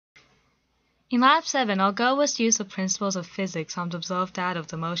In Lab 7, our goal was to use the principles of physics on the observed data of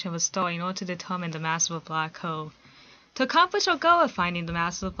the motion of a star in order to determine the mass of a black hole. To accomplish our goal of finding the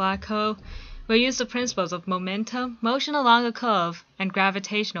mass of a black hole, we'll use the principles of momentum, motion along a curve, and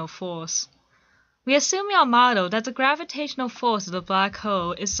gravitational force. We assume in our model that the gravitational force of the black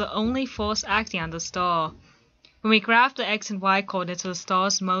hole is the only force acting on the star. When we graph the x and y coordinates of the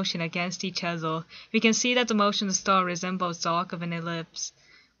star's motion against each other, we can see that the motion of the star resembles the arc of an ellipse.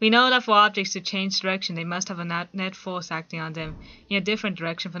 We know that for objects to change direction, they must have a net force acting on them in a different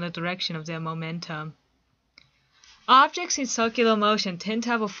direction from the direction of their momentum. Objects in circular motion tend to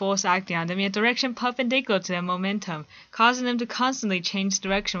have a force acting on them in a direction perpendicular to their momentum, causing them to constantly change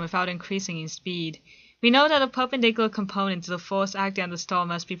direction without increasing in speed. We know that a perpendicular component to the force acting on the star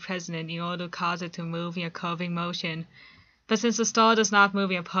must be present in order to cause it to move in a curving motion. But since the star does not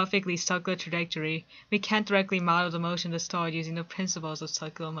move in a perfectly circular trajectory, we can't directly model the motion of the star using the principles of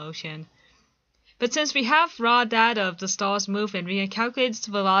circular motion. But since we have raw data of the star's movement, we can calculate its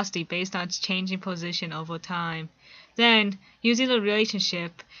velocity based on its changing position over time. Then, using the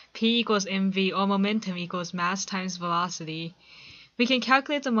relationship P equals mv, or momentum equals mass times velocity, we can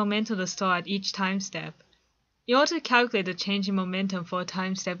calculate the momentum of the star at each time step. In order to calculate the change in momentum for a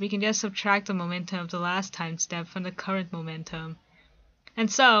time step, we can just subtract the momentum of the last time step from the current momentum.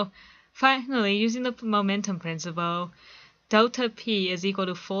 And so, finally, using the momentum principle, delta P is equal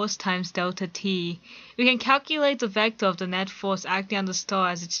to force times delta T, we can calculate the vector of the net force acting on the star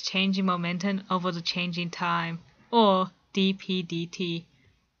as its changing momentum over the changing time, or dp dt.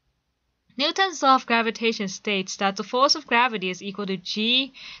 Newton's law of gravitation states that the force of gravity is equal to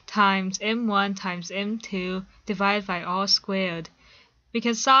g times m1 times m2 divided by r squared. We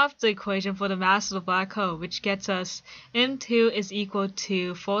can solve the equation for the mass of the black hole, which gets us m2 is equal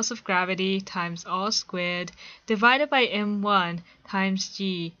to force of gravity times r squared divided by m1 times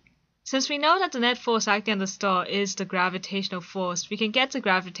g. Since we know that the net force acting on the star is the gravitational force, we can get the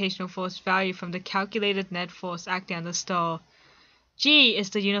gravitational force value from the calculated net force acting on the star. G is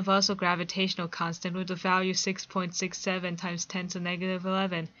the universal gravitational constant with the value 6.67 times 10 to the negative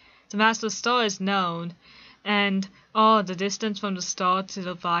 11. The mass of the star is known, and the distance from the star to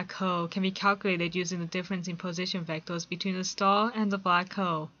the black hole can be calculated using the difference in position vectors between the star and the black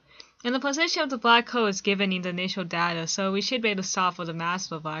hole. And the position of the black hole is given in the initial data, so we should be able to solve for the mass of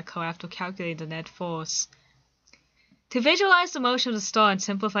the black hole after calculating the net force. To visualize the motion of the star and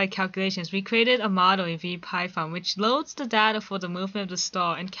simplify calculations, we created a model in VPython which loads the data for the movement of the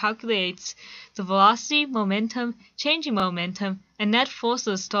star and calculates the velocity, momentum, changing momentum, and net force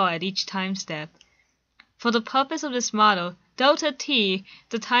of the star at each time step. For the purpose of this model, delta t,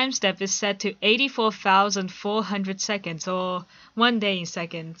 the time step, is set to 84,400 seconds, or 1 day in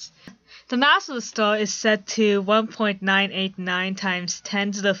seconds. The mass of the star is set to 1.989 times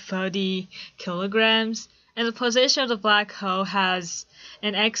 10 to the 30 kilograms. And the position of the black hole has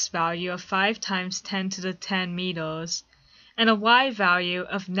an x value of 5 times 10 to the 10 meters, and a y value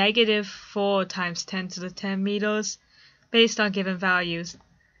of negative 4 times 10 to the 10 meters, based on given values.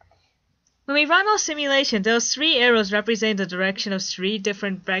 When we run our simulation, there are 3 arrows representing the direction of 3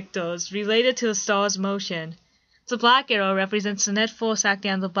 different vectors related to the star's motion. The black arrow represents the net force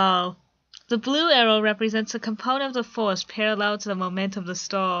acting on the ball. The blue arrow represents a component of the force parallel to the momentum of the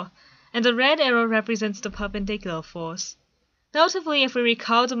star, and the red arrow represents the perpendicular force. Notably, if we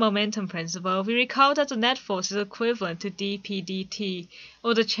recall the momentum principle, we recall that the net force is equivalent to dp dt,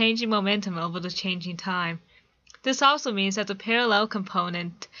 or the changing momentum over the changing time. This also means that the parallel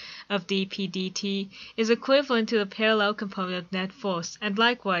component of dp dt is equivalent to the parallel component of net force, and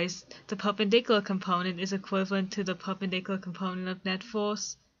likewise, the perpendicular component is equivalent to the perpendicular component of net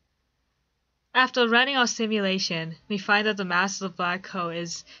force. After running our simulation, we find that the mass of the black hole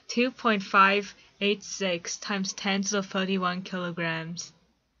is 2.586 times 10 to the 31 kilograms.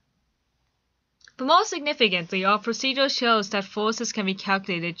 But more significantly, our procedure shows that forces can be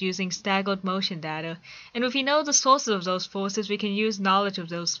calculated using staggered motion data, and if we know the sources of those forces, we can use knowledge of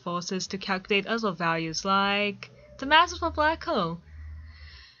those forces to calculate other values like the mass of a black hole.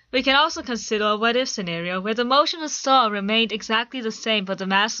 We can also consider a what-if scenario where the motion of the star remained exactly the same but the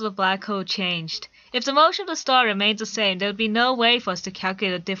mass of the black hole changed. If the motion of the star remained the same, there would be no way for us to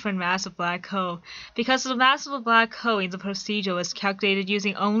calculate a different mass of black hole, because the mass of the black hole in the procedure was calculated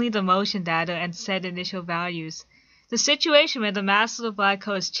using only the motion data and set initial values. The situation where the mass of the black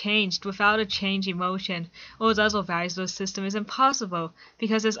hole is changed without a change in motion or the other values of the system is impossible,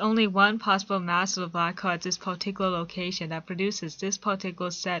 because there's only one possible mass of the black hole at this particular location that produces this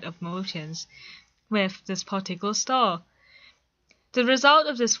particular set of motions with this particular star. The result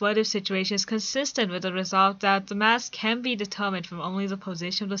of this what-if situation is consistent with the result that the mass can be determined from only the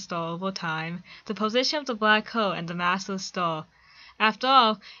position of the star over time, the position of the black hole, and the mass of the star. After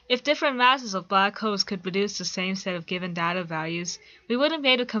all, if different masses of black holes could produce the same set of given data values, we wouldn't be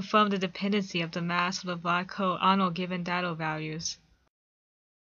able to confirm the dependency of the mass of the black hole on all given data values.